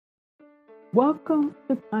Welcome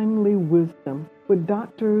to Timely Wisdom with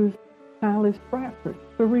Doctors Silas Bradford,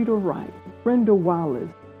 Sarita Wright, Brenda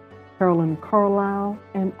Wallace, Carolyn Carlisle,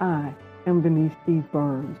 and I am Venice D.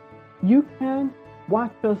 Burns. You can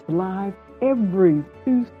watch us live every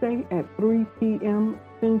Tuesday at 3 p.m.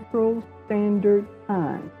 Central Standard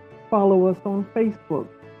Time. Follow us on Facebook.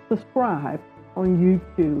 Subscribe on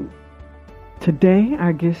YouTube. Today,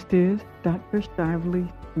 our guest is Dr.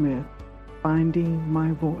 Shively Smith, Finding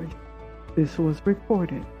My Voice. This was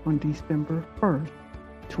recorded on December 1st,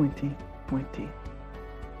 2020.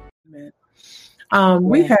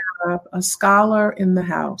 We have a scholar in the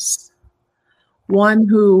house, one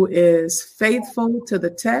who is faithful to the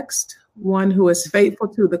text, one who is faithful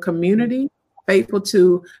to the community, faithful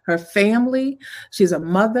to her family. She's a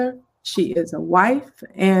mother. She is a wife,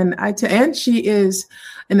 and she is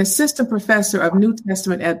an assistant professor of New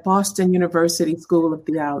Testament at Boston University School of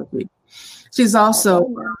Theology. She's also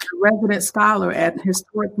a resident scholar at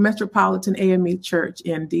Historic Metropolitan AME Church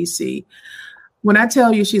in DC. When I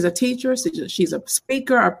tell you she's a teacher, she's a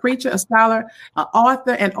speaker, a preacher, a scholar, an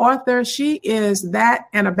author, she is that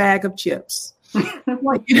and a bag of chips. I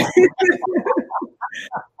want you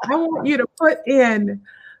to put in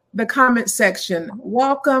the comment section,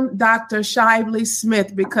 welcome Dr. Shively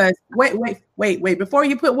Smith, because wait, before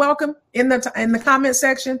you put welcome in the comment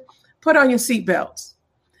section, put on your seatbelts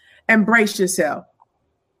and brace yourself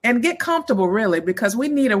and get comfortable, really, because we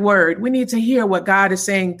need a word. We need to hear what God is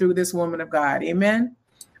saying through this woman of God. Amen.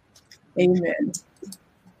 Amen.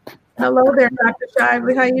 Hello there, Dr.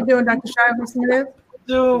 Shively. How you doing, Dr. Shively Smith?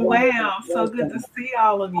 Doing well. So good to see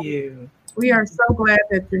all of you. We are so glad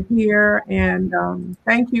that you're here, and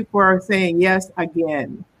thank you for saying yes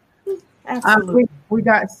again. Absolutely. We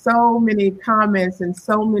got so many comments and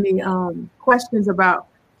so many questions about,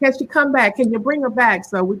 can she come back? Can you bring her back?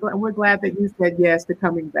 So we're glad that you said yes to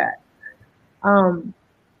coming back. Did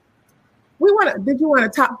you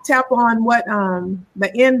want to tap on what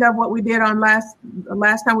the end of what we did on last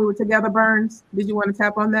time we were together, Burns? Did you want to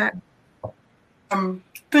tap on that?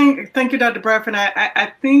 Thank you, Dr. Bradford.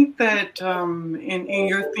 I think that in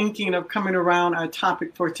your thinking of coming around our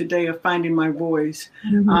topic for today of finding my voice,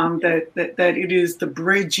 that it is the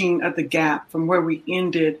bridging of the gap from where we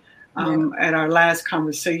ended at our last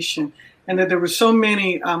conversation, and that there were so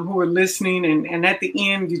many who were listening, and at the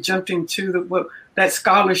end you jumped into that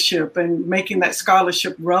scholarship and making that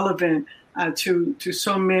scholarship relevant to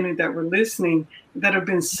so many that were listening that have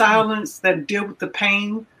been silenced, that deal with the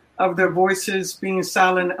pain of their voices being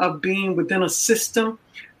silent, of being within a system,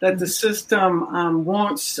 that the system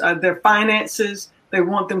wants their finances, they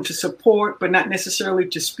want them to support, but not necessarily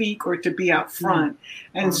to speak or to be out front.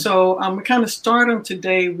 And so we kind of start on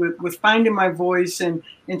today with finding my voice and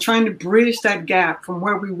trying to bridge that gap from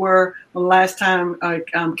where we were the last time,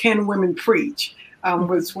 Can Women Preach,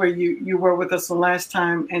 was where you were with us the last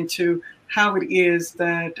time, and to how it is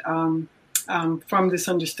that from this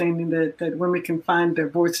understanding that women can find their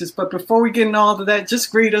voices. But before we get into all of that,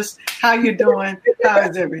 just greet us. How you doing? How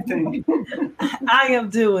is everything? I am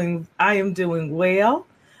doing well.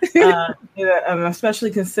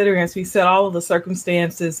 Especially considering, as we said, all of the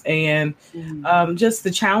circumstances and just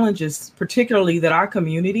the challenges, particularly that our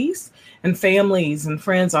communities and families and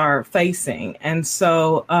friends are facing. And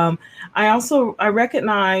so I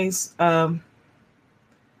recognize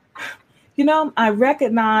I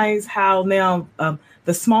recognize how now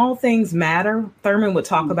the small things matter. Thurman would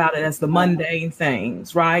talk about it as the mundane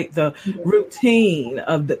things, right? The routine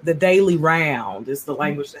of the daily round is the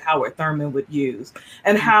language that Howard Thurman would use.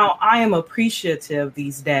 And how I am appreciative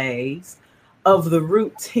these days of the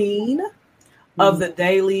routine of the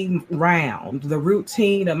daily round, the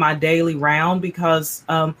routine of my daily round, because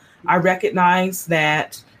I recognize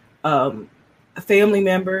that family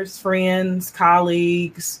members, friends,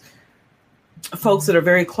 colleagues, folks that are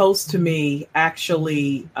very close to me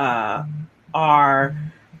actually are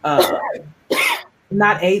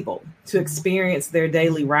not able to experience their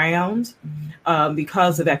daily round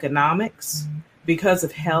because of economics, because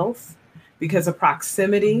of health, because of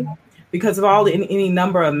proximity, because of any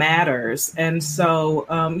number of matters. And so,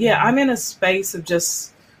 I'm in a space of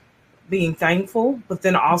just being thankful, but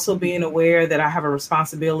then also being aware that I have a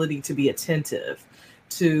responsibility to be attentive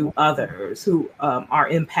to others who are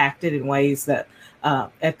impacted in ways that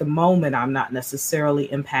at the moment I'm not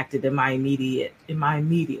necessarily impacted in my immediate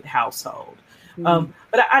household. But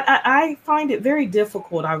I find it very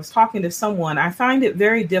difficult. I was talking to someone. I find it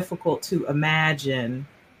very difficult to imagine.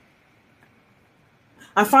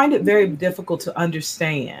 I find it very difficult to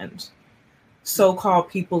understand so-called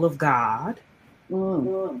people of God,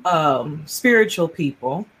 spiritual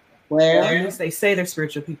people. Well, at least they say they're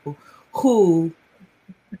spiritual people, who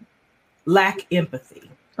lack empathy.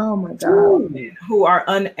 Oh my God. Who are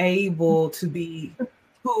unable to be,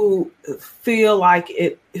 who feel like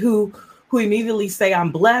it, who immediately say,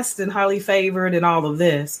 I'm blessed and highly favored and all of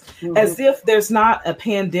this, as if there's not a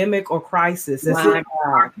pandemic or crisis, as if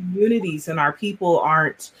our communities and our people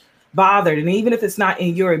aren't bothered. And even if it's not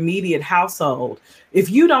in your immediate household, if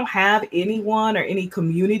you don't have anyone or any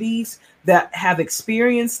communities that have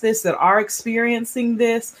experienced this, that are experiencing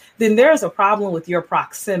this, then there's a problem with your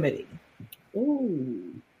proximity.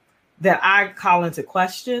 That I call into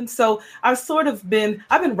question. So I've been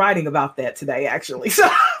writing about that today, actually. So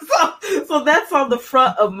that's at the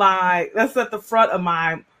front of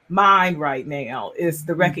my mind right now, is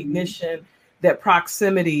the recognition that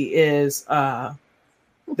proximity is, that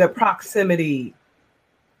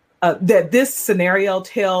this scenario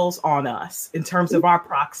tells on us in terms of our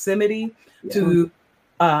proximity to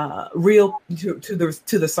the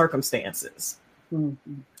circumstances. So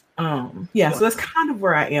that's kind of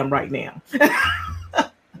where I am right now.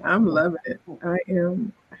 I'm loving it. I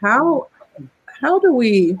am. How do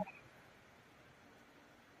we,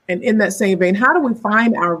 and in that same vein, how do we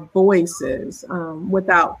find our voices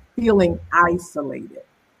without feeling isolated?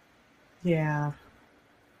 Yeah.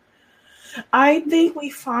 I think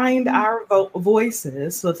we find our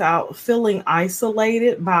voices without feeling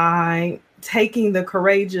isolated by taking the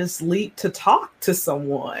courageous leap to talk to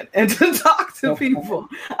someone and to talk to people.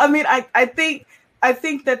 I mean, I think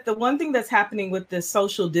that the one thing that's happening with this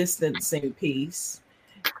social distancing piece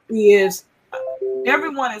is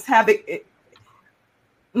everyone is having it.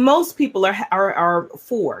 Most people are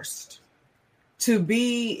forced to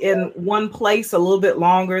be in one place a little bit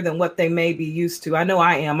longer than what they may be used to. I know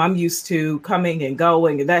I am. I'm used to coming and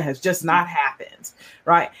going, and that has just not happened,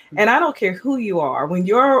 right? And I don't care who you are. When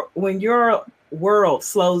your world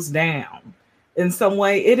slows down in some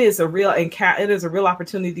way, it is a real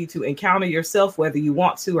opportunity to encounter yourself, whether you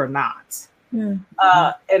want to or not. And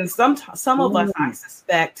some of us, I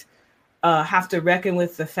suspect, have to reckon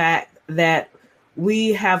with the fact that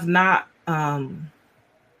we have not.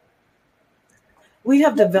 We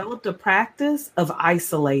have developed a practice of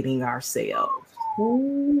isolating ourselves.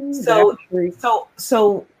 So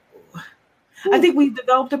I think we've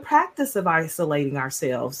developed a practice of isolating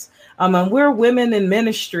ourselves. And we're women in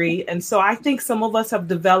ministry. And so I think some of us have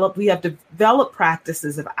developed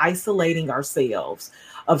practices of isolating ourselves,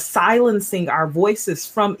 of silencing our voices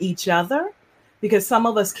from each other, because some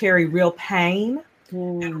of us carry real pain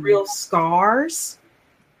and real scars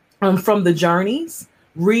from the journeys.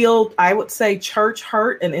 Real, I would say, church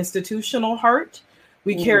hurt and institutional hurt.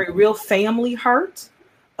 We carry real family hurt,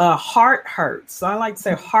 heart hurt. So I like to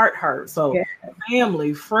say heart hurt. So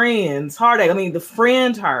family, friends, heartache. I mean, the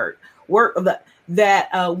friend hurt, work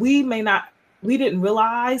that we didn't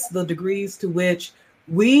realize the degrees to which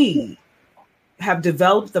we have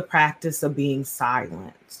developed the practice of being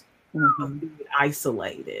silent, of being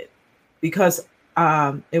isolated, because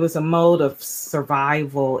it was a mode of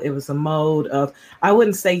survival. It was a mode of, I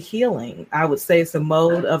wouldn't say healing. I would say it's a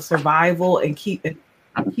mode of survival and keeping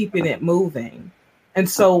it moving. And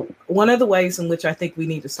so one of the ways in which I think we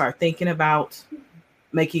need to start thinking about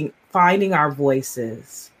finding our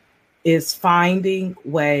voices is finding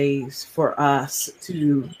ways for us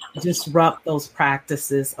to disrupt those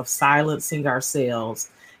practices of silencing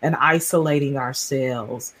ourselves and isolating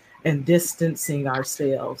ourselves and distancing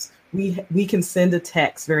ourselves. We can send a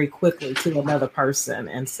text very quickly to another person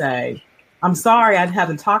and say, I'm sorry, I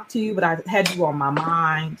haven't talked to you, but I had you on my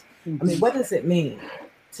mind. I mean, what does it mean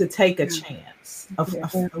to take a chance, a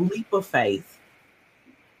leap of faith,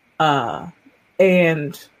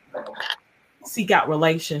 and seek out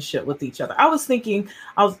relationship with each other? I was thinking,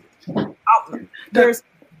 there's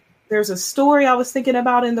a story I was thinking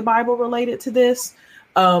about in the Bible related to this.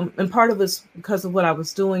 And part of it's because of what I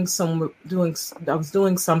was doing something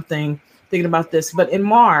thinking about this. But in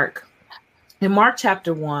Mark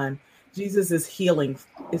chapter 1, Jesus is healing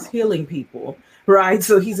people, right?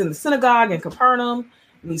 So he's in the synagogue in Capernaum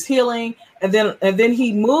and he's healing. And then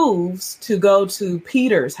he moves to go to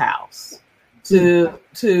Peter's house to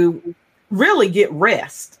really get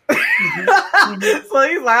rest. So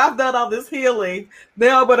he's like, I've done all this healing.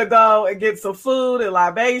 Now I'm going to go and get some food and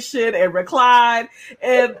libation and recline.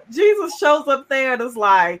 And Jesus shows up there and is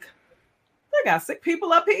like, I got sick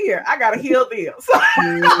people up here. I got to heal them.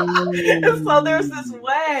 And so there's this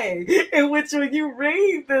way in which when you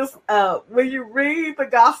read the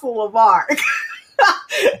Gospel of Mark,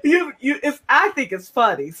 I think it's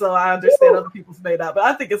funny, so I understand other people's may not, but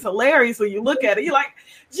I think it's hilarious when you look at it. You're like,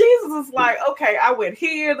 Jesus is like, okay, I went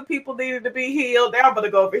here, the people needed to be healed. Now I'm going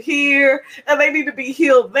to go over here, and they need to be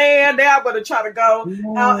healed there. Now I'm going to try to go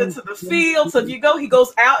out into the field. So if you go, he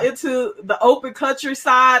goes out into the open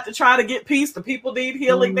countryside to try to get peace. The people need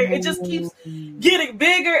healing there. It just keeps getting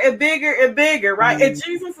bigger and bigger and bigger, right? And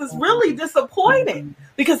Jesus is really disappointed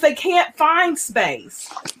because they can't find space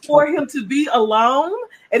for him to be alone,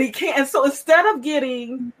 and he can't. And so instead of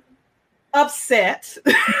getting upset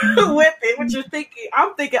with it, what you're thinking,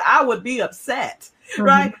 I'm thinking I would be upset,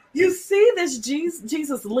 right? You see this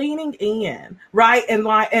Jesus leaning in, right, and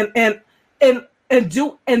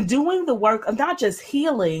doing the work of not just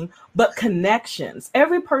healing but connections.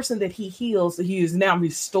 Every person that he heals, he is now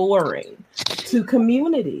restoring to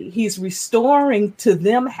community. He's restoring to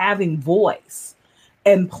them having voice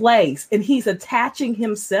and place, and he's attaching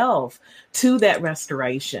himself to that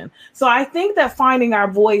restoration. So I think that finding our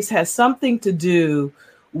voice has something to do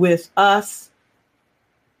with us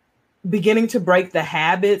beginning to break the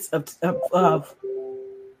habits of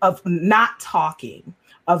not talking,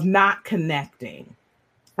 of not connecting,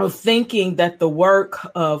 of thinking that the work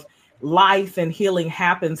of life and healing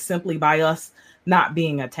happens simply by us not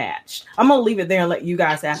being attached. I'm going to leave it there and let you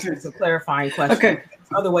guys ask me some clarifying questions. Okay.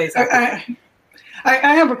 Other ways.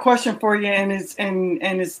 I have a question for you, and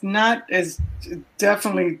it's not as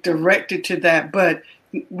definitely directed to that, but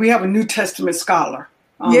we have a New Testament scholar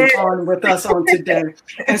on with us on today,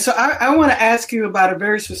 and so I want to ask you about a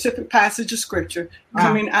very specific passage of scripture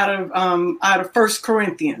coming out of 1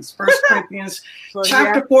 Corinthians,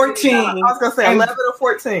 chapter 14. I was going to say 11 or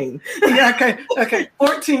 14. Yeah, okay,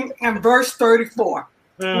 14 and verse 34.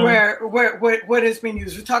 Where what has been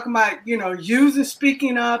used. We're talking about, using,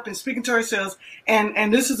 speaking up and speaking to ourselves.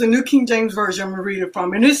 And this is a New King James Version I'm going to read it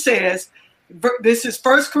from. And it says, this is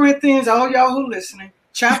 1 Corinthians, all y'all who are listening,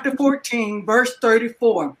 chapter 14, verse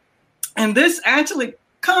 34. And this actually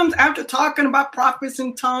comes after talking about prophets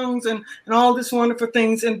and tongues and all this wonderful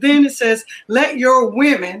things. And then it says, let your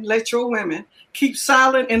women keep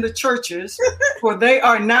silent in the churches, for they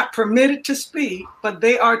are not permitted to speak, but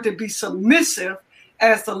they are to be submissive,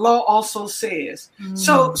 as the law also says.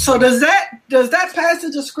 So does that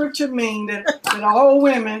passage of scripture mean that all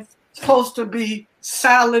women supposed to be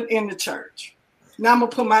silent in the church? Now I'm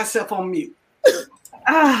gonna put myself on mute.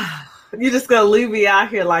 You're just gonna leave me out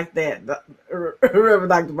here like that, Reverend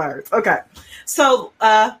Dr. Burns. Okay, so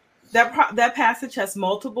that passage has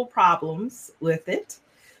multiple problems with it.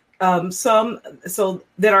 Some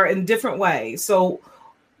that are in different ways. So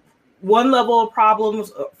one level of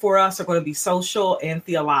problems for us are going to be social and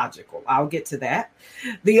theological. I'll get to that.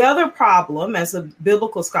 The other problem, as a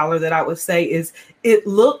biblical scholar, that I would say is it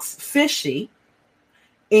looks fishy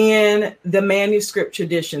in the manuscript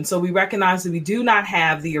tradition. So we recognize that we do not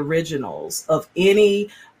have the originals of any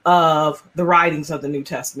of the writings of the New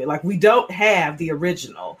Testament. Like, we don't have the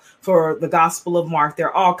original for the Gospel of Mark.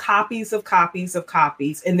 They're all copies of copies of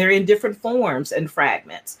copies, and they're in different forms and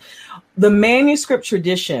fragments. The manuscript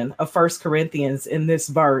tradition of 1 Corinthians in this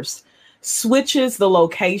verse switches the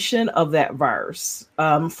location of that verse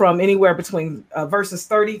from anywhere between verses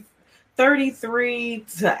 33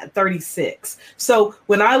 to 36. So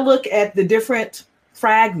when I look at the different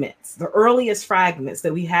fragments, the earliest fragments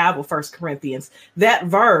that we have of 1 Corinthians, that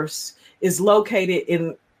verse is located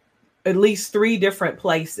in at least 3 different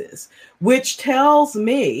places, which tells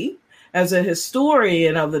me, as a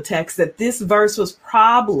historian of the text, that this verse was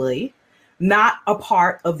probably not a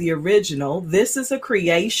part of the original. This is a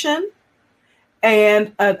creation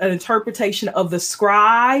and an interpretation of the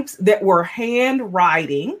scribes that were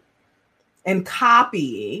handwriting and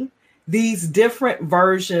copying these different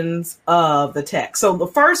versions of the text. So the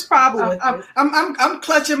first problem, I'm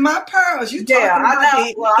clutching my pearls. You talking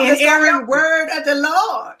about the inerrant word of the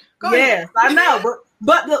Lord? Yes, I know.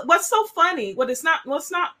 But what's so funny? It's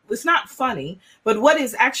not funny. But what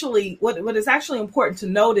is actually important to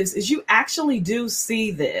notice is you actually do see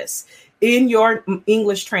this in your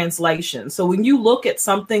English translation. So when you look at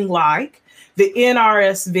something like the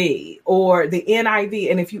NRSV or the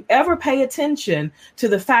NIV, and if you ever pay attention to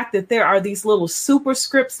the fact that there are these little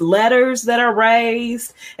superscripts letters that are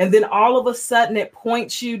raised, and then all of a sudden it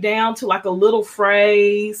points you down to like a little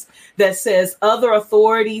phrase that says other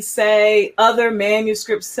authorities say, other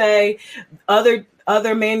manuscripts say, other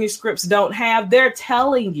manuscripts don't have, they're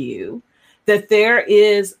telling you that there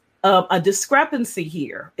is a discrepancy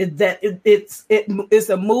here, that it's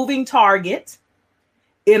a moving target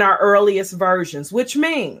in our earliest versions, which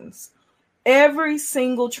means every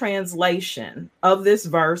single translation of this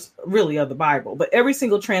verse, really of the Bible, but every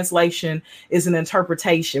single translation is an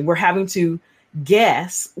interpretation. We're having to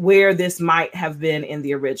guess where this might have been in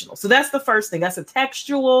the original. So that's the first thing. That's a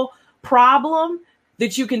textual problem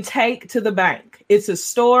that you can take to the bank. It's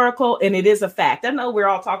historical and it is a fact. I know we're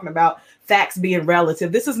all talking about facts being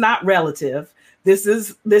relative. This is not relative. This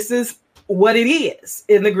is what it is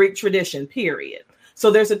in the Greek tradition, period. So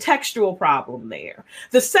there's a textual problem there.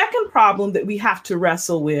 The second problem that we have to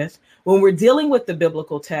wrestle with when we're dealing with the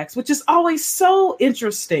biblical text, which is always so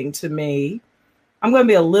interesting to me, I'm going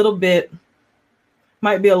to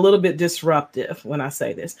might be a little bit disruptive when I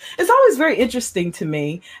say this. It's always very interesting to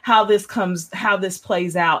me how this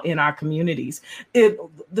plays out in our communities.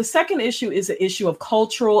 The second issue is an issue of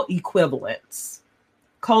cultural equivalence.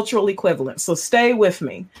 Cultural equivalence. So stay with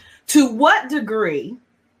me. To what degree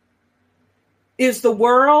is the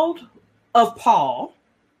world of Paul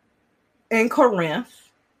and Corinth,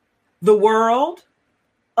 the world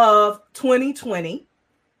of 2020,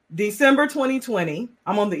 December 2020,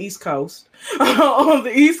 I'm on the East Coast, at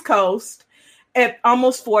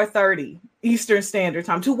almost 4:30 Eastern Standard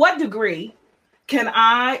Time. To what degree can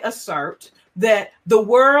I assert that the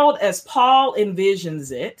world as Paul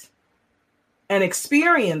envisions it and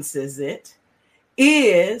experiences it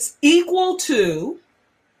is equal to,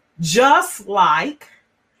 just like,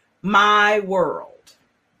 my world,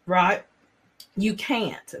 right? You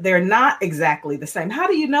can't. They're not exactly the same. How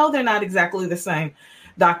do you know they're not exactly the same,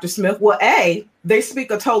 Dr. Smith? Well, they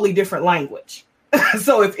speak a totally different language.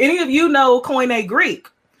 So if any of you know Koine Greek,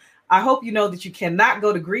 I hope you know that you cannot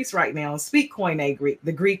go to Greece right now and speak Koine Greek,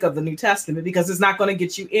 the Greek of the New Testament, because it's not going to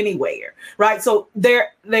get you anywhere, right? So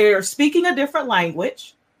they're speaking a different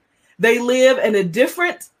language. They live in a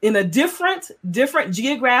different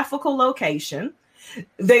geographical location.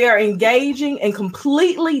 They are engaging in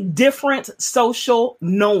completely different social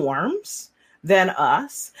norms than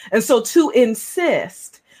us. And so to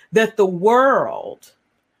insist that the world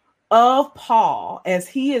of Paul, as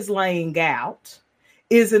he is laying out,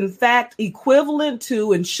 is in fact equivalent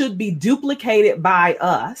to and should be duplicated by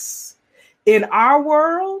us in our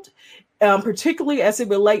world, particularly as it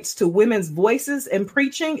relates to women's voices and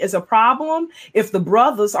preaching, is a problem if the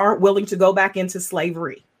brothers aren't willing to go back into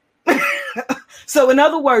slavery. So in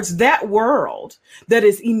other words, that world that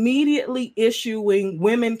is immediately issuing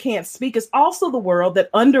women can't speak is also the world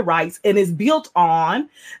that underwrites and is built on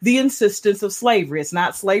the insistence of slavery. It's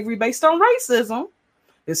not slavery based on racism.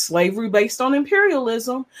 It's slavery based on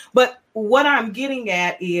imperialism. But what I'm getting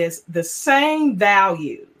at is the same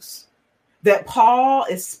values that Paul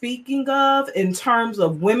is speaking of in terms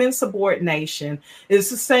of women's subordination is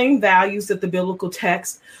the same values that the biblical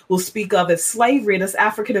text will speak of as slavery. And as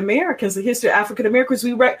African Americans, the history of African Americans,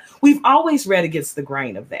 we've always read against the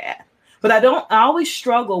grain of that. But I always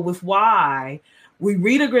struggle with why we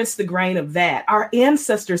read against the grain of that. Our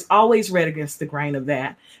ancestors always read against the grain of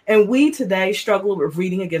that. And we today struggle with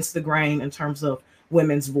reading against the grain in terms of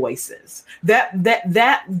women's voices. That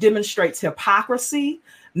demonstrates hypocrisy,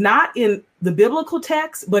 not in the biblical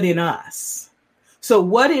text, but in us. So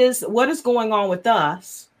what is going on with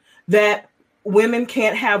us that women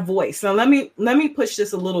can't have voice? Now let me push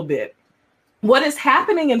this a little bit. What is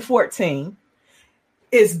happening in 14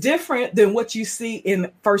 is different than what you see in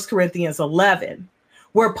 1 Corinthians 11,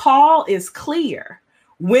 where Paul is clear.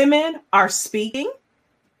 Women are speaking,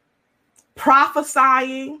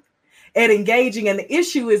 prophesying, and engaging. And the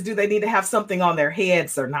issue is, do they need to have something on their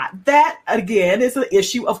heads or not? That, again, is an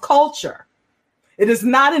issue of culture. It is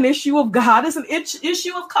not an issue of God. It's an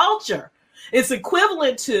issue of culture. It's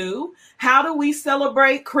equivalent to, how do we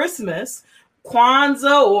celebrate Christmas,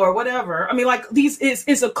 Kwanzaa, or whatever? I mean, like, these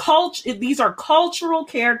is a culture. These are cultural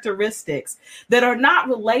characteristics that are not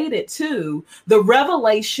related to the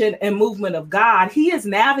revelation and movement of God. He is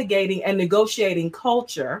navigating and negotiating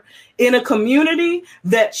culture in a community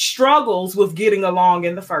that struggles with getting along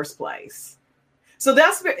in the first place. So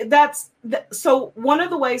so one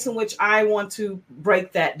of the ways in which I want to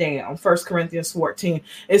break that down, 1 Corinthians 14,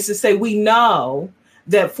 is to say we know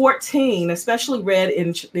that 14, especially read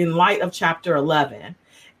in light of chapter 11,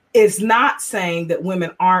 is not saying that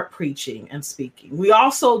women aren't preaching and speaking. We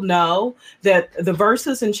also know that the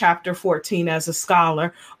verses in chapter 14, as a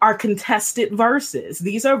scholar, are contested verses.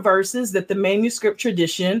 These are verses that the manuscript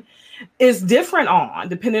tradition is different on,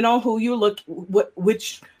 depending on who you look,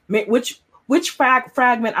 which which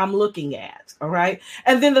fragment I'm looking at. All right.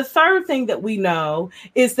 And then the third thing that we know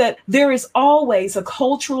is that there is always a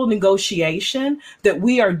cultural negotiation that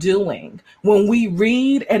we are doing when we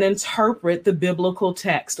read and interpret the biblical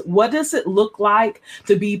text. What does it look like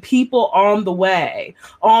to be people on the way,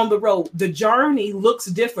 on the road? The journey looks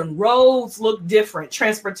different. Roads look different.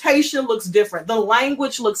 Transportation looks different. The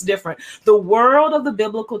language looks different. The world of the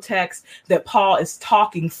biblical text that Paul is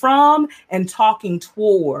talking from and talking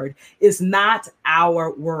toward is not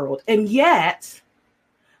our world. And yet,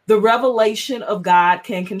 the revelation of God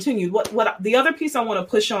can continue. What the other piece I want to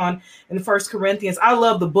push on in 1 Corinthians, I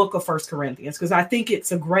love the book of 1 Corinthians because I think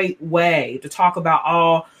it's a great way to talk about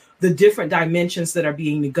all the different dimensions that are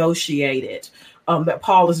being negotiated, that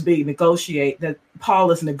Paul is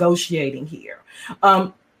negotiating here.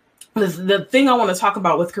 The thing I want to talk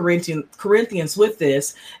about with Corinthians with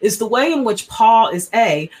this is the way in which Paul is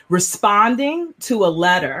responding to a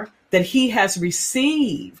letter that he has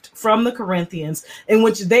received from the Corinthians, in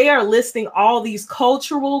which they are listing all these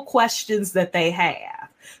cultural questions that they have.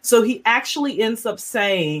 So he actually ends up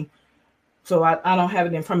saying, so I don't have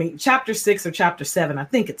it in front of me, chapter 6 or chapter 7, I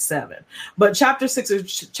think it's 7, but chapter 6 or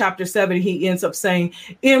chapter 7, he ends up saying,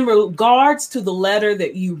 in regards to the letter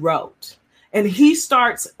that you wrote. And he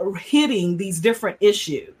starts hitting these different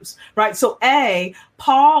issues, right? So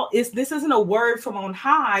this isn't a word from on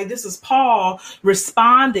high. This is Paul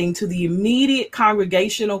responding to the immediate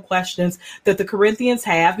congregational questions that the Corinthians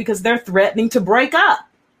have because they're threatening to break up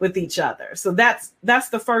with each other. So that's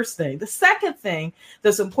the first thing. The second thing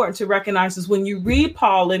that's important to recognize is when you read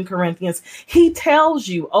Paul in Corinthians, he tells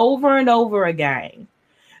you over and over again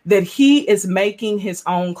that he is making his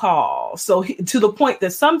own call. So to the point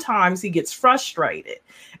that sometimes he gets frustrated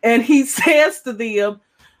and he says to them,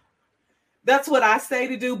 that's what I say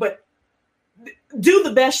to do, but do the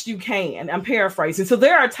best you can. I'm paraphrasing. So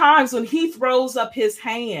there are times when he throws up his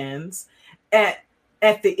hands at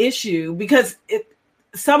the issue because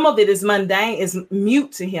some of it is mundane, is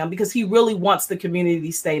mute to him because he really wants the community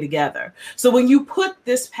to stay together. So when you put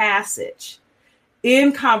this passage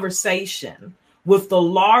in conversation with the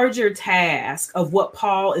larger task of what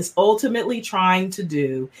Paul is ultimately trying to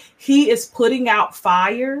do, he is putting out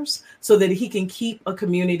fires so that he can keep a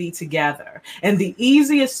community together. And the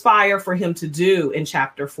easiest fire for him to do in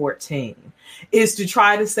chapter 14 is to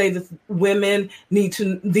try to say that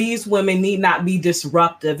these women need not be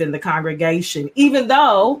disruptive in the congregation, even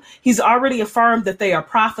though he's already affirmed that they are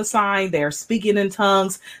prophesying, they are speaking in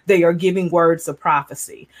tongues, they are giving words of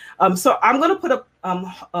prophecy. So I'm going to put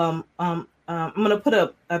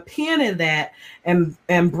a pin in that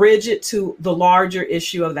and bridge it to the larger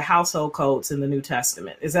issue of the household codes in the New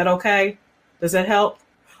Testament. Is that okay? Does that help?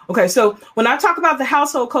 Okay, so when I talk about the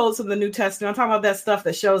household codes in the New Testament, I'm talking about that stuff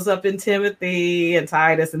that shows up in Timothy and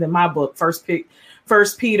Titus and in my book, First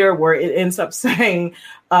Peter, where it ends up saying,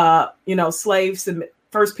 slaves submit.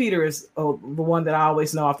 First Peter is the one that I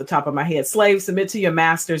always know off the top of my head. Slaves, submit to your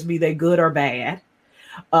masters, be they good or bad.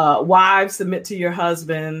 Wives, submit to your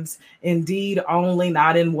husbands, indeed only,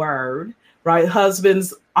 not in word, right?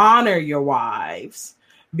 Husbands, honor your wives,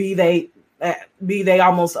 be they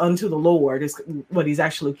almost unto the Lord is what he's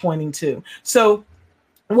actually pointing to. So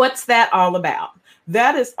what's that all about?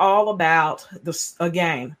 That is all about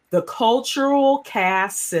the cultural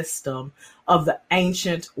caste system of the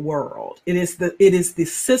ancient world. It is the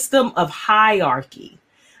system of hierarchy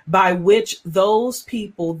by which those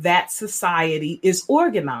people, that society is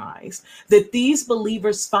organized, that these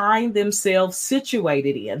believers find themselves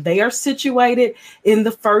situated in. They are situated in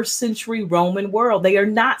the first century Roman world. They are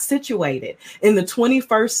not situated in the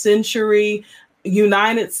 21st century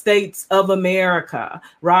United States of America,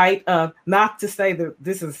 right? Not to say that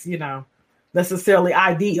this is, necessarily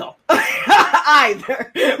ideal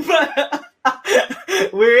either, but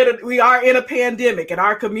we are in a pandemic and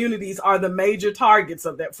our communities are the major targets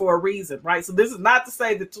of that for a reason, right? So this is not to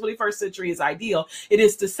say the 21st century is ideal. It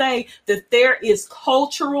is to say that there is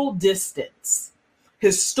cultural distance,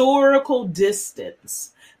 historical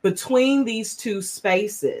distance between these two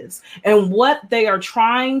spaces, and what they are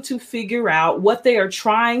trying to figure out, what they are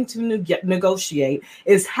trying to negotiate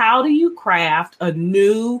is how do you craft a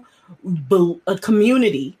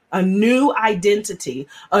community, a new identity,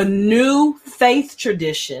 a new faith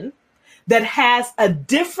tradition that has a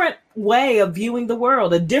different way of viewing the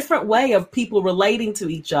world, a different way of people relating to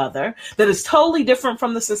each other that is totally different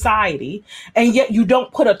from the society, and yet you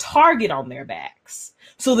don't put a target on their backs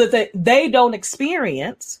so that they don't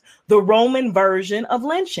experience the Roman version of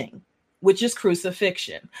lynching, which is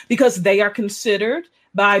crucifixion, because they are considered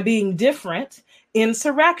by being different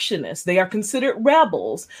insurrectionists. They are considered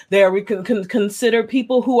rebels. They are considered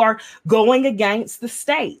people who are going against the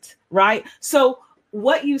state, right? So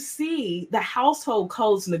what you see the household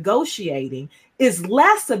codes negotiating is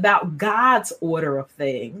less about God's order of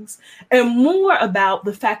things and more about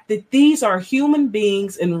the fact that these are human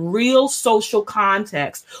beings in real social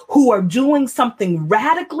context who are doing something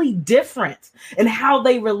radically different in how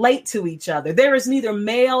they relate to each other. There is neither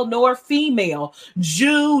male nor female,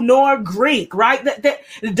 Jew nor Greek, right? That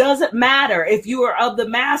it doesn't matter if you are of the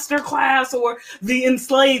master class or the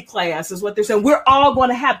enslaved class, is what they're saying. We're all going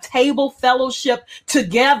to have table fellowship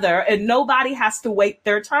together and nobody has to wait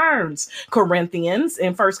their turns. Corinthians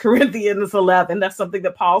in 1 Corinthians 11, that's something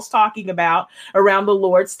that Paul's talking about around the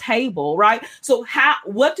Lord's table, right? So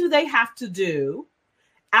what do they have to do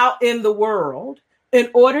out in the world in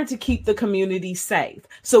order to keep the community safe?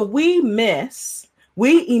 So we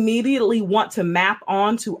immediately want to map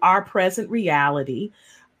onto our present reality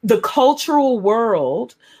the cultural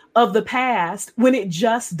world of the past when it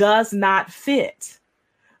just does not fit.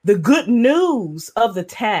 The good news of the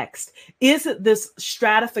text isn't this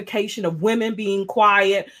stratification of women being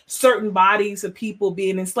quiet, certain bodies of people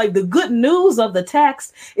being enslaved. The good news of the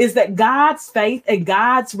text is that God's faith and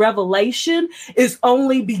God's revelation is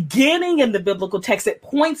only beginning in the biblical text. It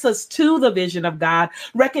points us to the vision of God,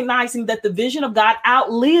 recognizing that the vision of God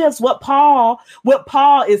outlives what Paul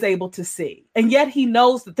is able to see. And yet he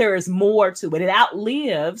knows that there is more to it. It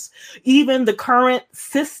outlives even the current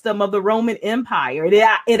system of the Roman Empire.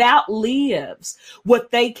 It outlives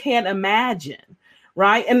what they can imagine,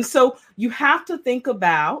 right? And so you have to think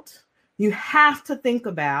about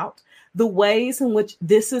the ways in which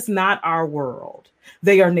this is not our world.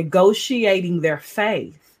 They are negotiating their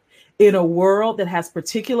faith in a world that has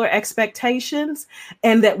particular expectations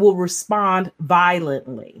and that will respond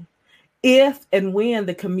violently if and when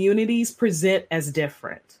the communities present as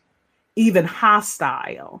different, even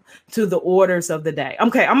hostile to the orders of the day.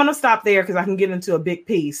 Okay, I'm going to stop there because I can get into a big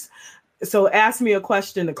piece. So ask me a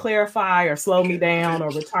question to clarify or slow me down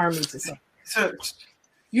or return me to something. So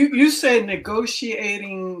you said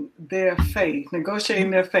negotiating their faith.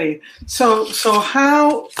 So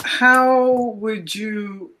how would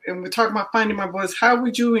you, and we're talking about finding my voice, how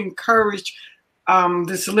would you encourage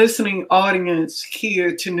this listening audience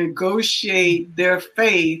here to negotiate their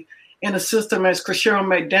faith in a system, as Cheryl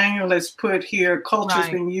McDaniel has put here, culture is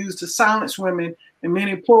being used to silence women in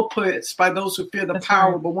many pulpits by those who fear the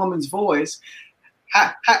power of a woman's voice.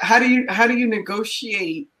 How do you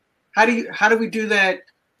negotiate? How do we do that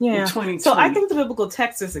in 2020? So I think the biblical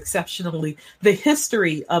text is exceptionally, the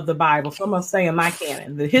history of the Bible, so I'm going to say in my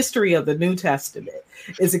canon, the history of the New Testament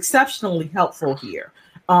is exceptionally helpful here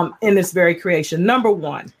in this very creation. Number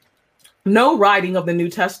one, no writing of the New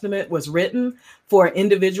Testament was written for an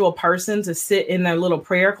individual person to sit in their little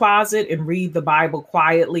prayer closet and read the Bible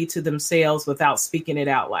quietly to themselves without speaking it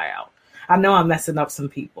out loud. I know I'm messing up some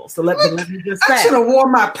people, so let me just say. I should have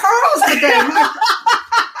worn my pearls today.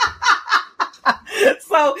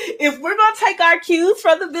 So if we're going to take our cues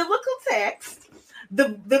from the biblical text,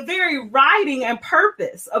 the very writing and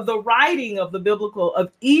purpose of the writing of the biblical,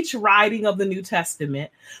 of each writing of the New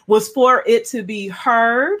Testament, was for it to be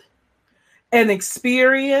heard and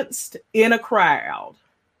experienced in a crowd,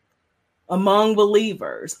 among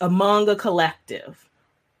believers, among a collective.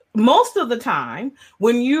 Most of the time,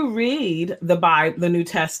 when you read the Bible, the New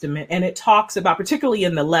Testament, and it talks about, particularly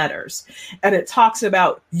in the letters, and it talks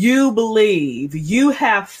about you believe, you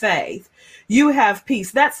have faith, you have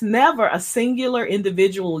peace. That's never a singular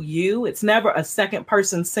individual you. It's never a second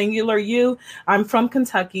person singular you. I'm from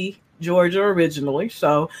Kentucky, Georgia originally,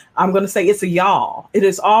 so I'm going to say it's a y'all. It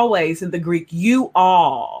is always in the Greek, you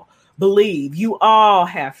all believe, you all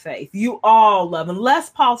have faith, you all love. Unless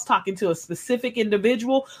Paul's talking to a specific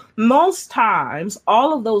individual, most times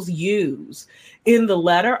all of those yous in the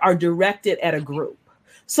letter are directed at a group.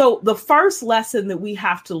 So the first lesson that we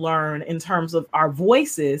have to learn in terms of our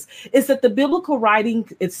voices is that the biblical writing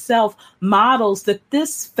itself models that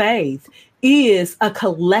this faith is a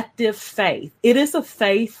collective faith. It is a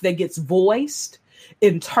faith that gets voiced,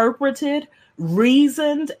 interpreted,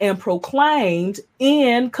 reasoned, and proclaimed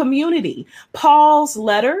in community. Paul's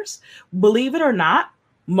letters, believe it or not,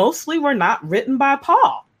 mostly were not written by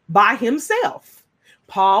Paul, by himself.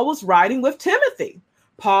 Paul was writing with Timothy.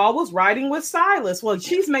 Paul was writing with Silas. Well,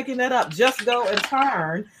 she's making that up. Just go and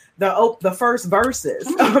turn the first verses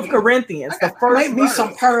of Corinthians. The first make me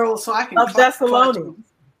some pearls so I can of Thessalonians.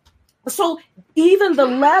 So even the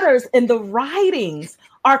letters and the writings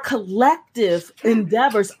are collective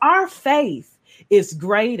endeavors. Our faith is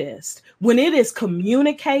greatest when it is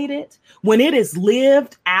communicated, when it is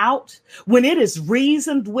lived out, when it is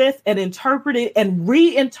reasoned with and interpreted and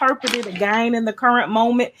reinterpreted again in the current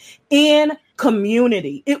moment in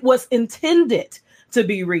community. It was intended to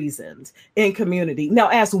be reasoned in community. Now,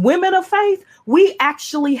 as women of faith, we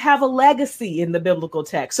actually have a legacy in the biblical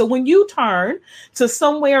text. So when you turn to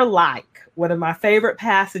somewhere like one of my favorite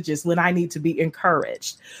passages when I need to be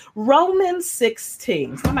encouraged, Romans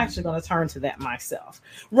 16. So I'm actually going to turn to that myself.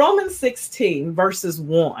 Romans 16 verses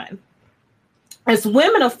 1. As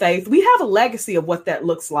women of faith, we have a legacy of what that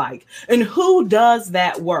looks like and who does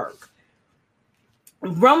that work.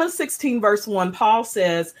 Romans 16 verse 1, Paul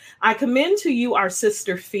says, I commend to you our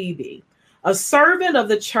sister Phoebe, a servant of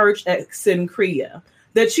the church at Cenchrea,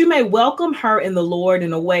 that you may welcome her in the Lord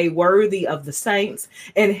in a way worthy of the saints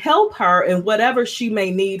and help her in whatever she may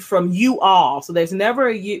need from you all. So there's never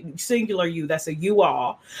a you, singular you, that's a you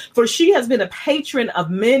all. For she has been a patron of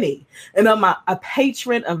many and a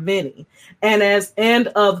patron of many and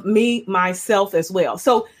of me myself as well.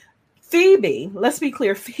 So Phoebe, let's be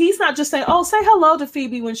clear. He's not just saying, oh, say hello to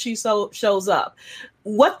Phoebe when she shows up.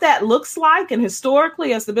 What that looks like, and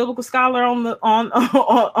historically, as the biblical scholar online,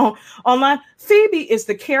 Phoebe is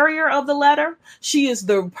the carrier of the letter. She is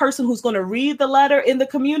the person who's going to read the letter in the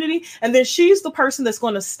community, and then she's the person that's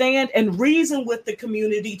going to stand and reason with the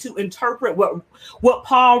community to interpret what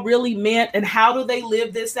Paul really meant and how do they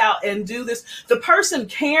live this out and do this. The person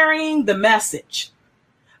carrying the message,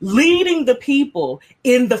 leading the people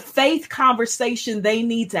in the faith conversation they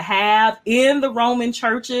need to have in the Roman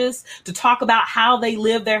churches to talk about how they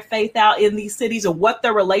live their faith out in these cities or what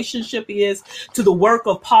their relationship is to the work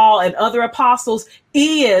of Paul and other apostles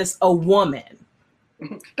is a woman.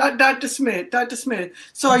 Dr. Smith.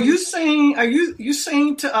 So are you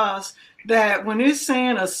saying to us that when it's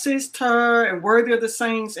saying assist her and worthy of the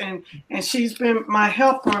saints and she's been my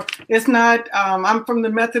helper, it's not, I'm from the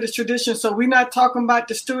Methodist tradition, so we're not talking about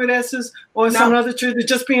the stewardesses or some other tradition,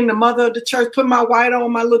 just being the mother of the church, put my white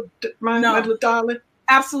on my little darling?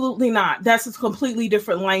 Absolutely not. That's a completely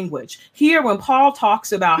different language. Here, when Paul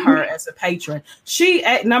talks about her as a patron, she,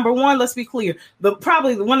 number one, let's be clear,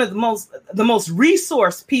 probably one of the most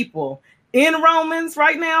resource people in Romans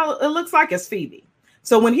right now, it looks like, is Phoebe.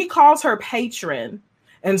 So when he calls her patron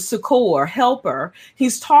and succor, helper,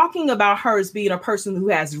 he's talking about her as being a person who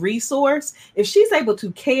has resource. If she's able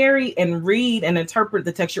to carry and read and interpret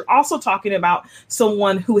the text, you're also talking about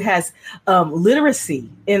someone who has literacy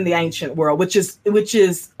in the ancient world, which is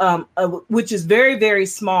very, very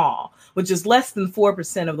small, which is less than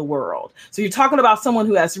 4% of the world. So you're talking about someone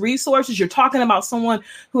who has resources, you're talking about someone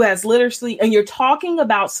who has literacy, and you're talking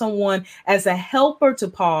about someone as a helper to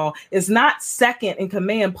Paul is not second in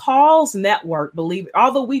command. Paul's network, believe it,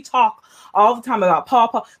 although we talk all the time about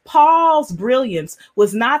Paul's brilliance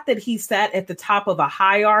was not that he sat at the top of a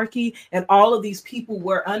hierarchy and all of these people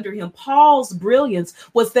were under him. Paul's brilliance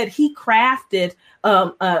was that he crafted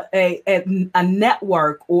a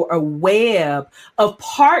network or a web of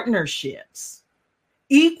partnerships,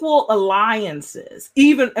 equal alliances,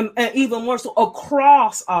 even more so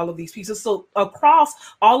across all of these pieces. So across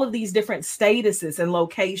all of these different statuses and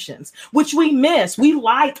locations, which we miss. We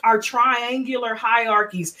like our triangular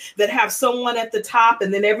hierarchies that have someone at the top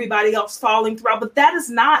and then everybody else falling throughout. But that is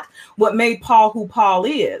not what made Paul who Paul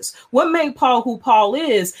is. What made Paul who Paul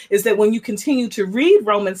is that when you continue to read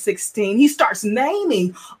Romans 16, he starts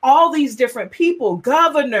naming all these different people,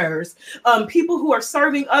 governors, people who are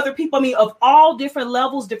serving other people. I mean, of all different levels,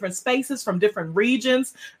 different spaces, from different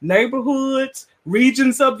regions, neighborhoods,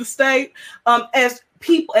 regions of the state, as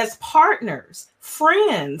people, as partners,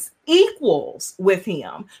 friends, equals with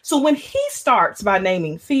him. So when he starts by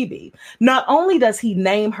naming Phoebe, not only does he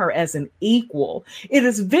name her as an equal, it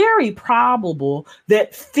is very probable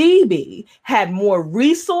that Phoebe had more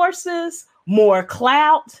resources, more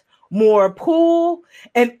clout, more pull,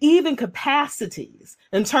 and even capacities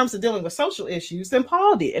in terms of dealing with social issues than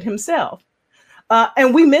Paul did himself.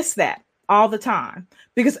 And we miss that all the time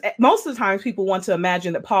because most of the times people want to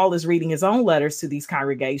imagine that Paul is reading his own letters to these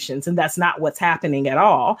congregations, and that's not what's happening at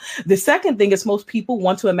all. The second thing is most people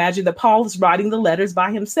want to imagine that Paul is writing the letters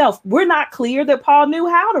by himself. We're not clear that Paul knew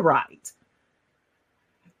how to write.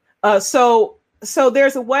 So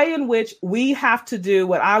there's a way in which we have to do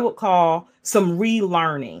what I would call some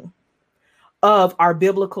relearning of our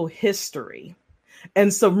biblical history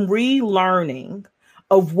and some relearning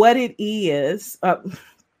of what it is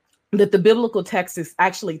that the biblical text is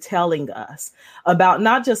actually telling us about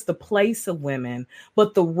not just the place of women,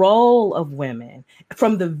 but the role of women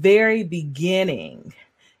from the very beginning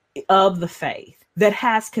of the faith. that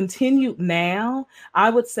has continued now, I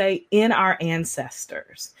would say, in our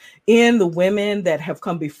ancestors, in the women that have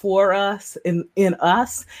come before us, in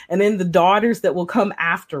us, and in the daughters that will come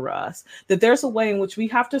after us, that there's a way in which we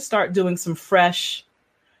have to start doing some fresh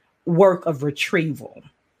work of retrieval.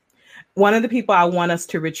 One of the people I want us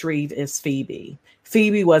to retrieve is Phoebe.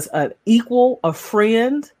 Phoebe was an equal, a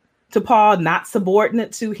friend to Paul, not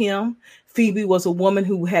subordinate to him. Phoebe was a woman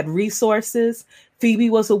who had resources. Phoebe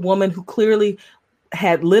was a woman who clearly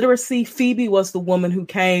had literacy. Phoebe was the woman who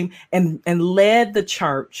came and led the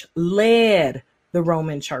church, led the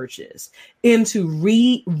Roman churches into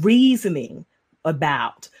reasoning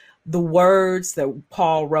about the words that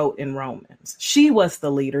Paul wrote in Romans. She was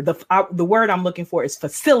the leader. The word I'm looking for is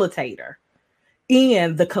facilitator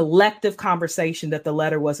in the collective conversation that the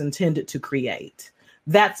letter was intended to create.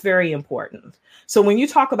 That's very important. So when you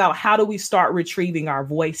talk about how do we start retrieving our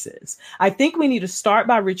voices, I think we need to start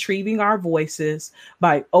by retrieving our voices,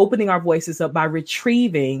 by opening our voices up, by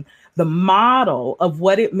retrieving the model of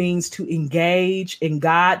what it means to engage in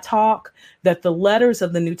God talk that the letters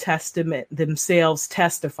of the New Testament themselves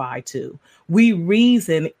testify to. We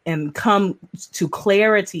reason and come to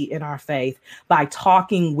clarity in our faith by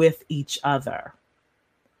talking with each other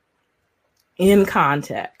in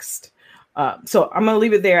context. So I'm going to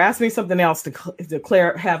leave it there. Ask me something else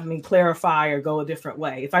to have me clarify or go a different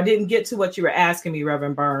way. If I didn't get to what you were asking me,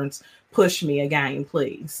 Reverend Burns, push me again,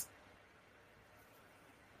 please.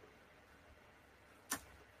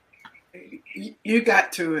 You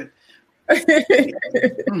got to it.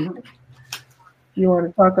 You want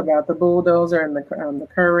to talk about the bulldozer and the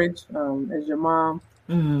courage as your mom?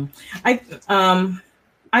 Mm-hmm.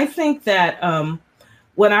 I think that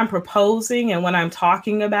what I'm proposing and what I'm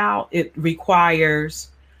talking about, it requires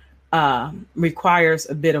a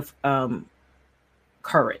bit of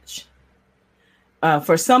courage.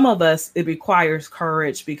 For some of us, it requires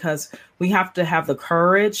courage because we have to have the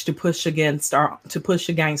courage to push against our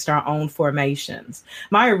own formations.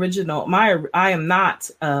 I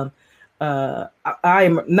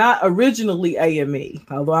am not originally AME,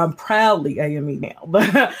 although I'm proudly AME now.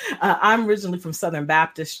 But I'm originally from Southern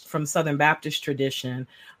Baptist tradition,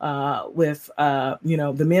 with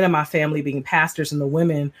the men in my family being pastors and the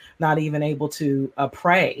women not even able to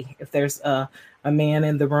pray if there's a man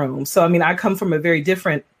in the room. So I mean, I come from a very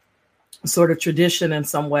different sort of tradition in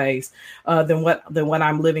some ways than what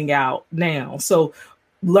I'm living out now. So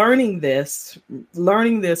learning this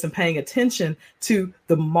and paying attention to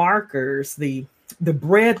the markers, the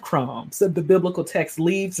breadcrumbs that the biblical text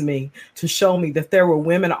leaves me to show me that there were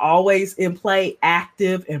women always in play,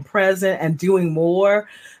 active and present and doing more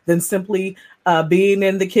than simply being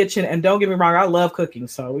in the kitchen. And don't get me wrong, I love cooking.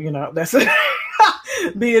 So, that's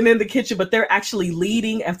being in the kitchen, but they're actually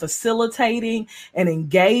leading and facilitating and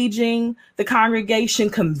engaging the congregation,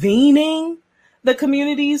 convening the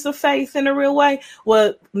communities of faith in a real way.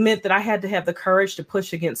 What meant that I had to have the courage to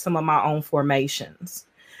push against some of my own formations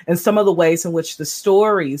and some of the ways in which the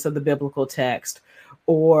stories of the biblical text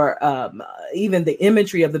or even the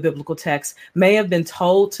imagery of the biblical text may have been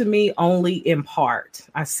told to me only in part.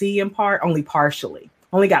 I see in part, only partially,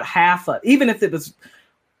 only got half of, even if it was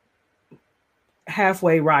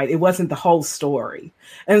halfway right, it wasn't the whole story.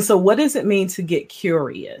 And so what does it mean to get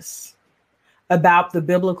curious about the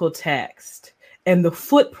biblical text and the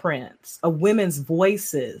footprints of women's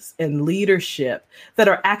voices and leadership that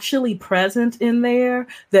are actually present in there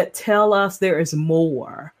that tell us there is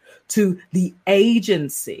more to the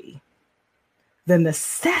agency, the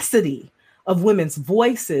necessity of women's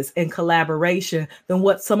voices and collaboration than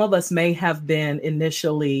what some of us may have been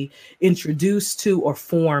initially introduced to or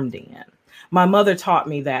formed in. My mother taught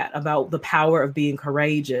me that about the power of being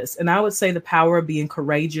courageous. And I would say the power of being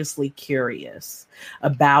courageously curious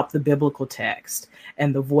about the biblical text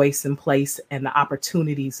and the voice and place and the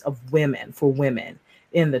opportunities of women for women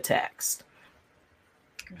in the text.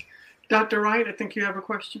 Dr. Wright, I think you have a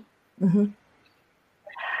question. Mm-hmm.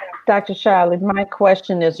 Dr. Charlotte, my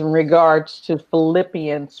question is in regards to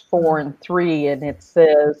Philippians 4:3, and it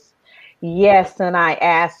says, "Yes, and I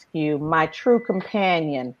ask you, my true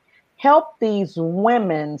companion, help these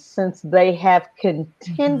women since they have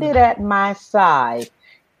contended at my side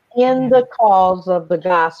in the cause of the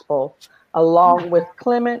gospel, along with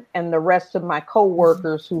Clement and the rest of my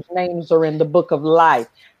co-workers whose names are in the book of life."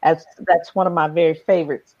 That's one of my very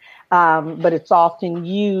favorites. But it's often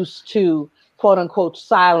used to, quote unquote,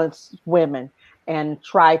 silence women and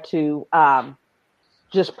try to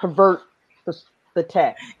just pervert the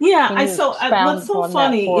text. Yeah. What's so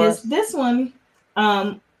funny is this one.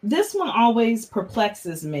 This one always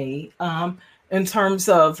perplexes me in terms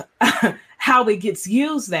of how it gets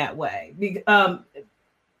used that way.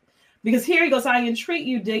 Because here he goes, I entreat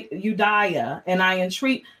you, Euodia, and I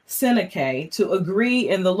entreat Syntyche to agree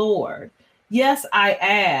in the Lord. Yes, I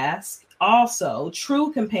ask also,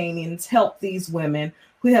 true companions, help these women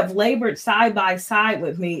who have labored side by side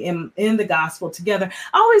with me in the gospel together.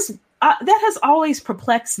 That has always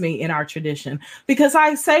perplexed me in our tradition, because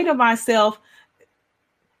I say to myself,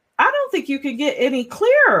 I don't think you could get any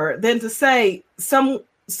clearer than to say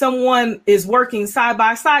someone is working side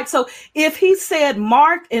by side. So if he said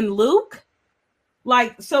Mark and Luke,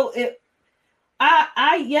 I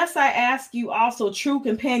ask you also, true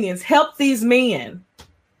companions, help these men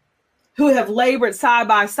who have labored side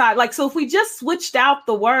by side. Like, so if we just switched out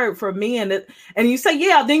the word for men, and you say,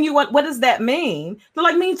 yeah, then you want, what does that mean? They're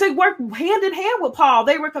like, means they worked hand in hand with Paul.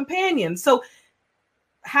 They were companions. So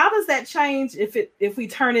how does that change if we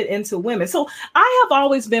turn it into women? So I have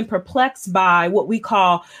always been perplexed by what we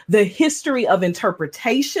call the history of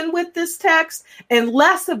interpretation with this text, and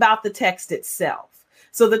less about the text itself.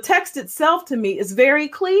 So the text itself to me is very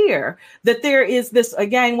clear that there is this,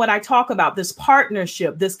 again, what I talk about, this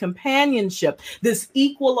partnership, this companionship, this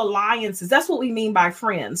equal alliances. That's what we mean by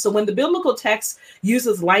friends. So when the biblical text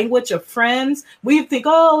uses language of friends, we think,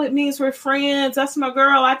 oh, it means we're friends. That's my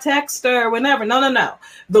girl. I text her, whenever. No.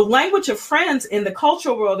 The language of friends in the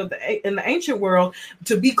cultural world, in the ancient world,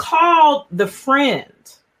 to be called the friend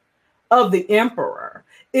of the emperor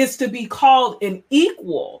is to be called an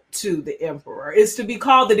equal to the emperor, is to be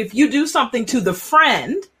called that if you do something to the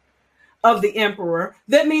friend of the emperor,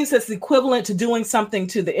 that means it's equivalent to doing something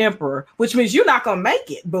to the emperor, which means you're not going to make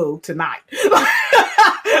it, boo, tonight.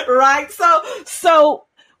 Right? So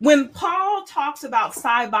when Paul talks about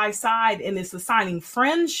side by side and is assigning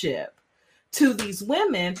friendship to these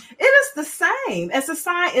women, it is the same as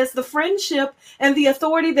the friendship and the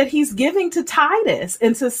authority that he's giving to Titus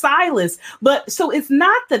and to Silas. But so it's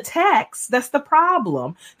not the text that's the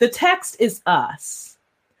problem. The text is us.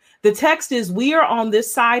 The text is we are on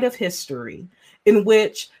this side of history in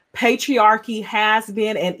which patriarchy has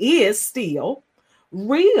been and is still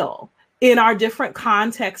real in our different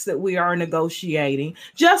contexts that we are negotiating,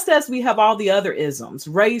 just as we have all the other isms,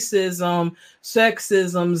 racism,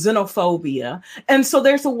 sexism, xenophobia. And so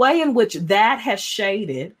there's a way in which that has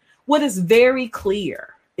shaded what is very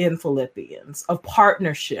clear in Philippians of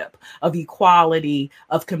partnership, of equality,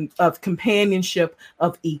 of companionship,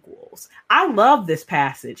 of equals. I love this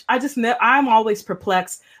passage. I'm always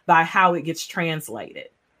perplexed by how it gets translated.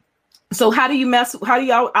 So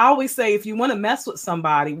I always say, if you want to mess with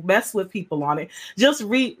somebody, mess with people on it, just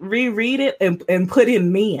reread it and put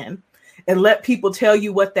in men and let people tell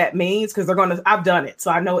you what that means. Cause I've done it.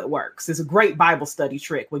 So I know it works. It's a great Bible study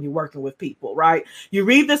trick when you're working with people, right? You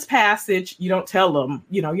read this passage, you don't tell them,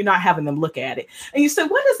 you're not having them look at it. And you say,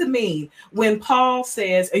 what does it mean when Paul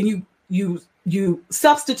says, and you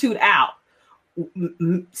substitute out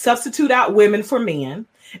women for men,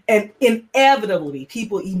 and inevitably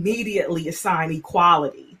people immediately assign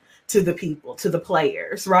equality to the people, to the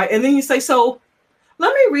players, right? And then you say, so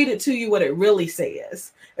let me read it to you what it really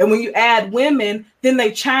says. And when you add women, then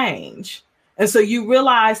they change. And so you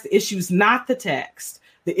realize the issue is not the text,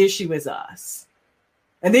 the issue is us.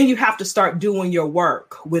 And then you have to start doing your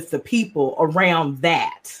work with the people around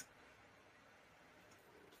that.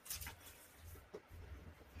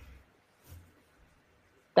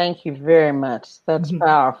 Thank you very much. That's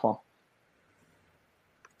powerful.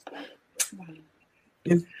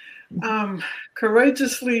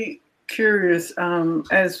 Courageously curious,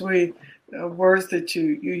 as we words that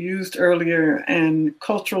you used earlier, and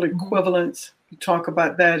cultural equivalence. You talk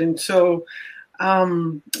about that, and so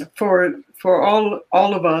for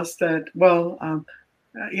all of us that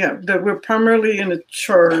that we're primarily in a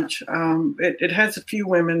church. It has a few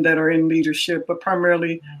women that are in leadership, but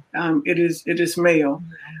primarily it is male.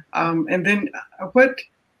 And then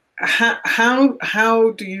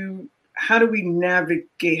how do we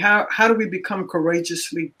navigate? How do we become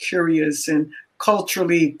courageously curious and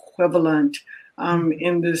culturally equivalent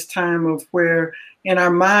in this time of where in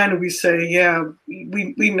our mind we say, yeah,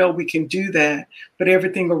 we know we can do that, but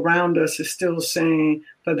everything around us is still saying,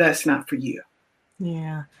 but that's not for you.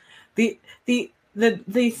 Yeah. The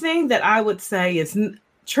thing that I would say is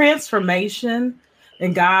transformation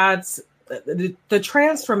and the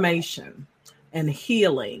transformation and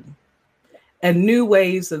healing and new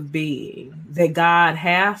ways of being that God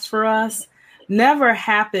has for us never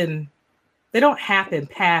happen. They don't happen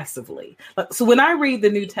passively. So when I read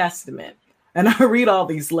the New Testament and I read all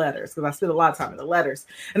these letters, because I spend a lot of time in the letters,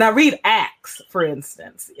 and I read Acts, for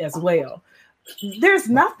instance, as well, there's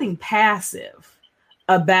nothing passive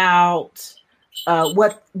about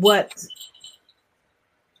what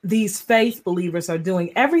these faith believers are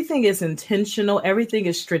doing, everything is intentional, everything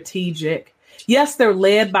is strategic. Yes, they're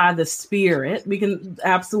led by the Spirit.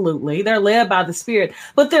 They're led by the Spirit,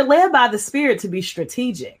 but they're led by the Spirit to be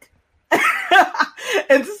strategic.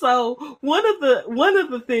 And so one of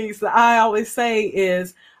the things that I always say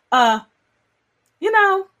is,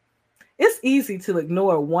 it's easy to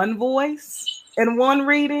ignore one voice in one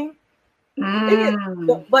reading.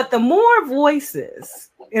 But the more voices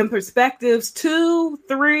and perspectives, 2,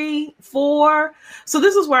 3, 4. So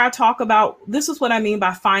this is where this is what I mean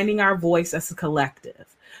by finding our voice as a collective.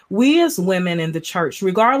 We as women in the church,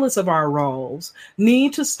 regardless of our roles,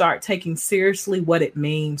 need to start taking seriously what it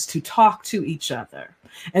means to talk to each other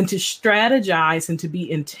and to strategize and to be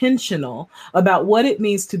intentional about what it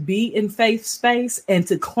means to be in faith space and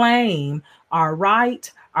to claim our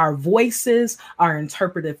right, our voices, our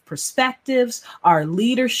interpretive perspectives, our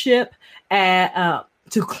leadership, to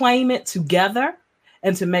claim it together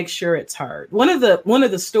and to make sure it's heard. One of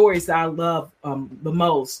the stories that I love the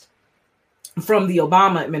most from the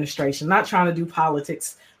Obama administration, not trying to do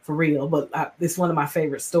politics for real, but it's one of my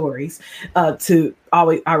favorite stories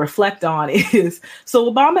I reflect on is,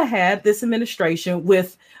 so Obama had this administration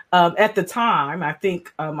with, at the time, I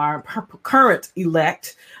think our current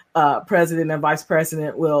elect president and vice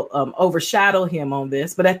president will overshadow him on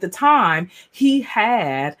this. But at the time, he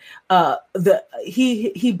had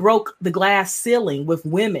he broke the glass ceiling with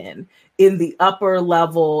women in the upper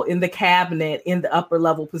level, in the cabinet, in the upper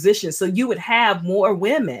level position. So you would have more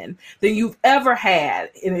women than you've ever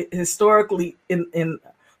had historically in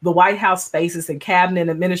the White House spaces and cabinet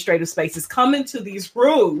administrative spaces come into these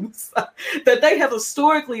rooms that they have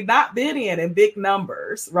historically not been in big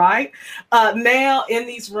numbers, right? Now in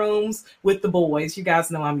these rooms with the boys, you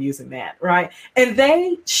guys know I'm using that, right? And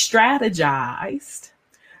they strategized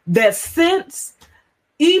that since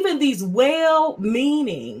even these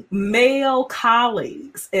well-meaning male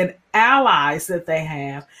colleagues and allies that they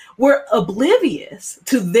have were oblivious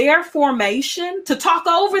to their formation, to talk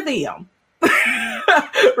over them,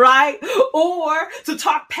 right? Or to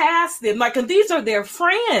talk past them. Like, and these are their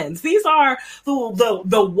friends. These are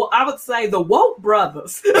the I would say the woke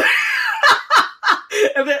brothers.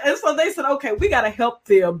 and so they said, okay, we got to help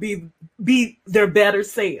them be their better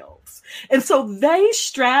selves. And so they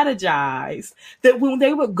strategized that when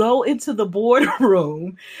they would go into the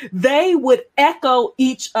boardroom, they would echo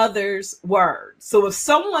each other's words. So if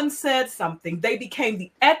someone said something, they became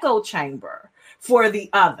the echo chamber for the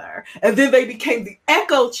other. And then they became the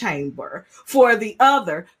echo chamber for the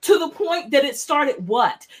other, to the point that it started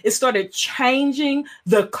what? It started changing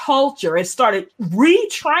the culture. It started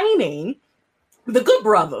retraining the good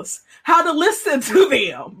brothers how to listen to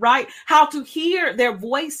them, right? How to hear their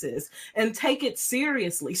voices and take it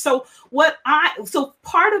seriously. So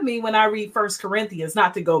part of me, when I read 1 Corinthians,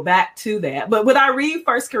 not to go back to that, but when I read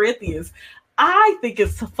 1 Corinthians, I think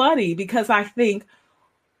it's funny because I think,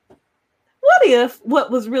 what if what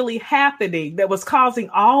was really happening that was causing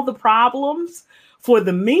all the problems for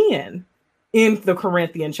the men in the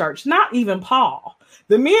Corinthian church, not even Paul,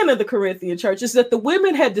 the men of the Corinthian church, is that the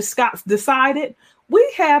women had decided,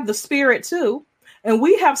 we have the Spirit too, and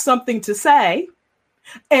we have something to say.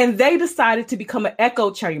 And they decided to become an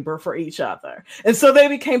echo chamber for each other. And so they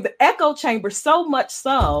became the echo chamber, so much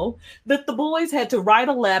so that the boys had to write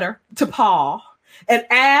a letter to Paul and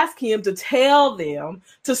ask him to tell them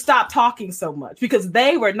to stop talking so much, because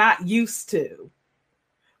they were not used to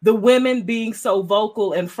the women being so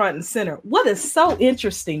vocal and front and center. What is so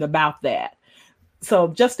interesting about that? So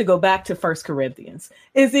just to go back to 1 Corinthians,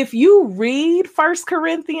 is if you read 1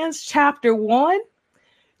 Corinthians chapter 1,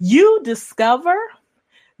 you discover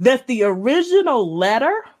that the original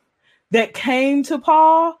letter that came to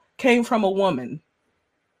Paul came from a woman.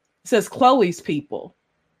 It says Chloe's people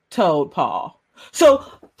told Paul. So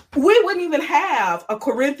we wouldn't even have a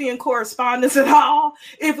Corinthian correspondence at all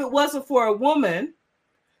if it wasn't for a woman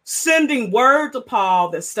sending word to Paul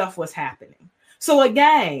that stuff was happening. So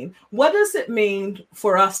again, what does it mean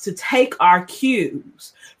for us to take our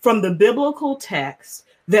cues from the biblical text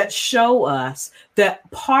that show us that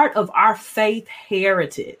part of our faith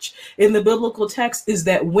heritage in the biblical text is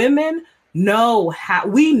that women know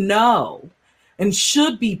and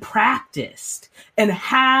should be practiced and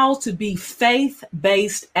how to be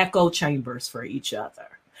faith-based echo chambers for each other.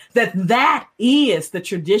 That is the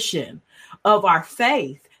tradition of our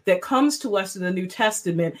faith that comes to us in the New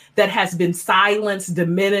Testament that has been silenced,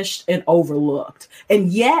 diminished, and overlooked.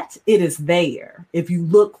 And yet it is there. If you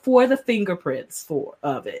look for the fingerprints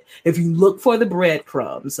of it, if you look for the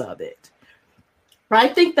breadcrumbs of it. I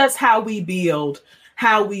think that's how we build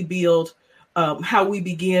how we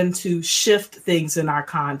begin to shift things in our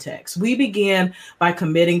context. We begin by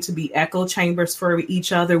committing to be echo chambers for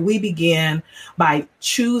each other. We begin by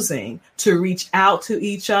choosing to reach out to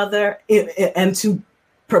each other and to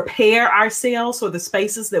prepare ourselves for the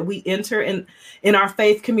spaces that we enter in our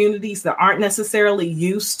faith communities that aren't necessarily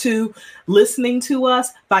used to listening to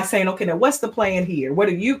us, by saying, okay, now what's the plan here?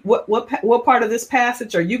 What part of this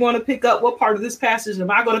passage are you going to pick up? What part of this passage am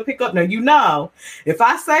I going to pick up? Now, if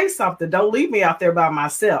I say something, don't leave me out there by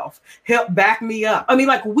myself. Help back me up. I mean,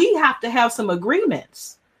 like, we have to have some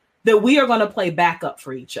agreements that we are going to play backup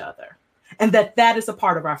for each other, and that is a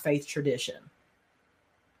part of our faith tradition.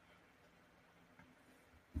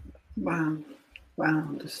 Wow.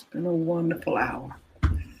 This has been a wonderful hour.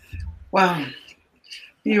 Wow.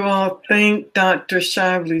 You all thank Dr.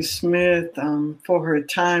 Shively Smith for her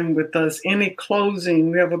time with us. Any closing?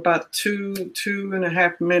 We have about two and a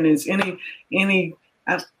half minutes. Any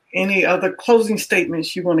other closing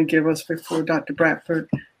statements you want to give us before Dr. Bradford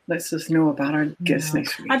lets us know about our guests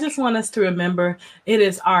next week? I just want us to remember it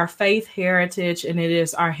is our faith heritage, and it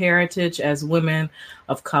is our heritage as women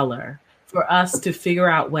of color, for us to figure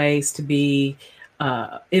out ways to be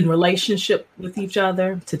in relationship with each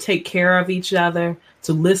other, to take care of each other,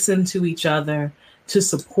 to listen to each other, to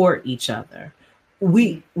support each other.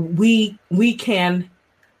 We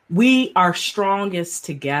are strongest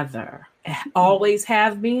together, always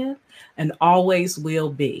have been and always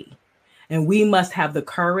will be. And we must have the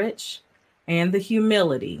courage and the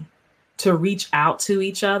humility to reach out to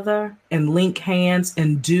each other and link hands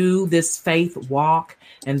and do this faith walk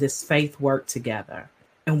and this faith work together.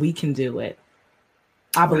 And we can do it.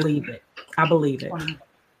 I believe it. I believe it.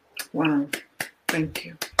 Wow. Thank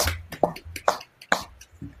you.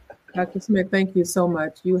 Dr. Smith, thank you so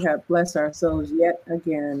much. You have blessed our souls yet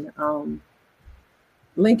again,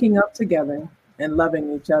 linking up together and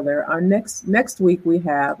loving each other. Our next week, we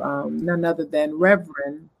have none other than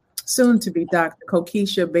Reverend, soon to be Dr.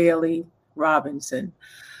 Kokisha Bailey Robinson.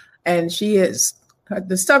 And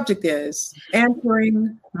the subject is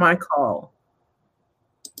answering my call.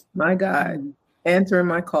 My God, answering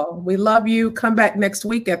my call. We love you. Come back next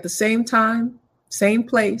week at the same time, same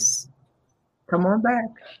place. Come on back.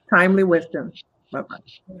 Timely wisdom. Bye-bye.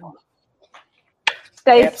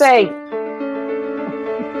 Stay safe.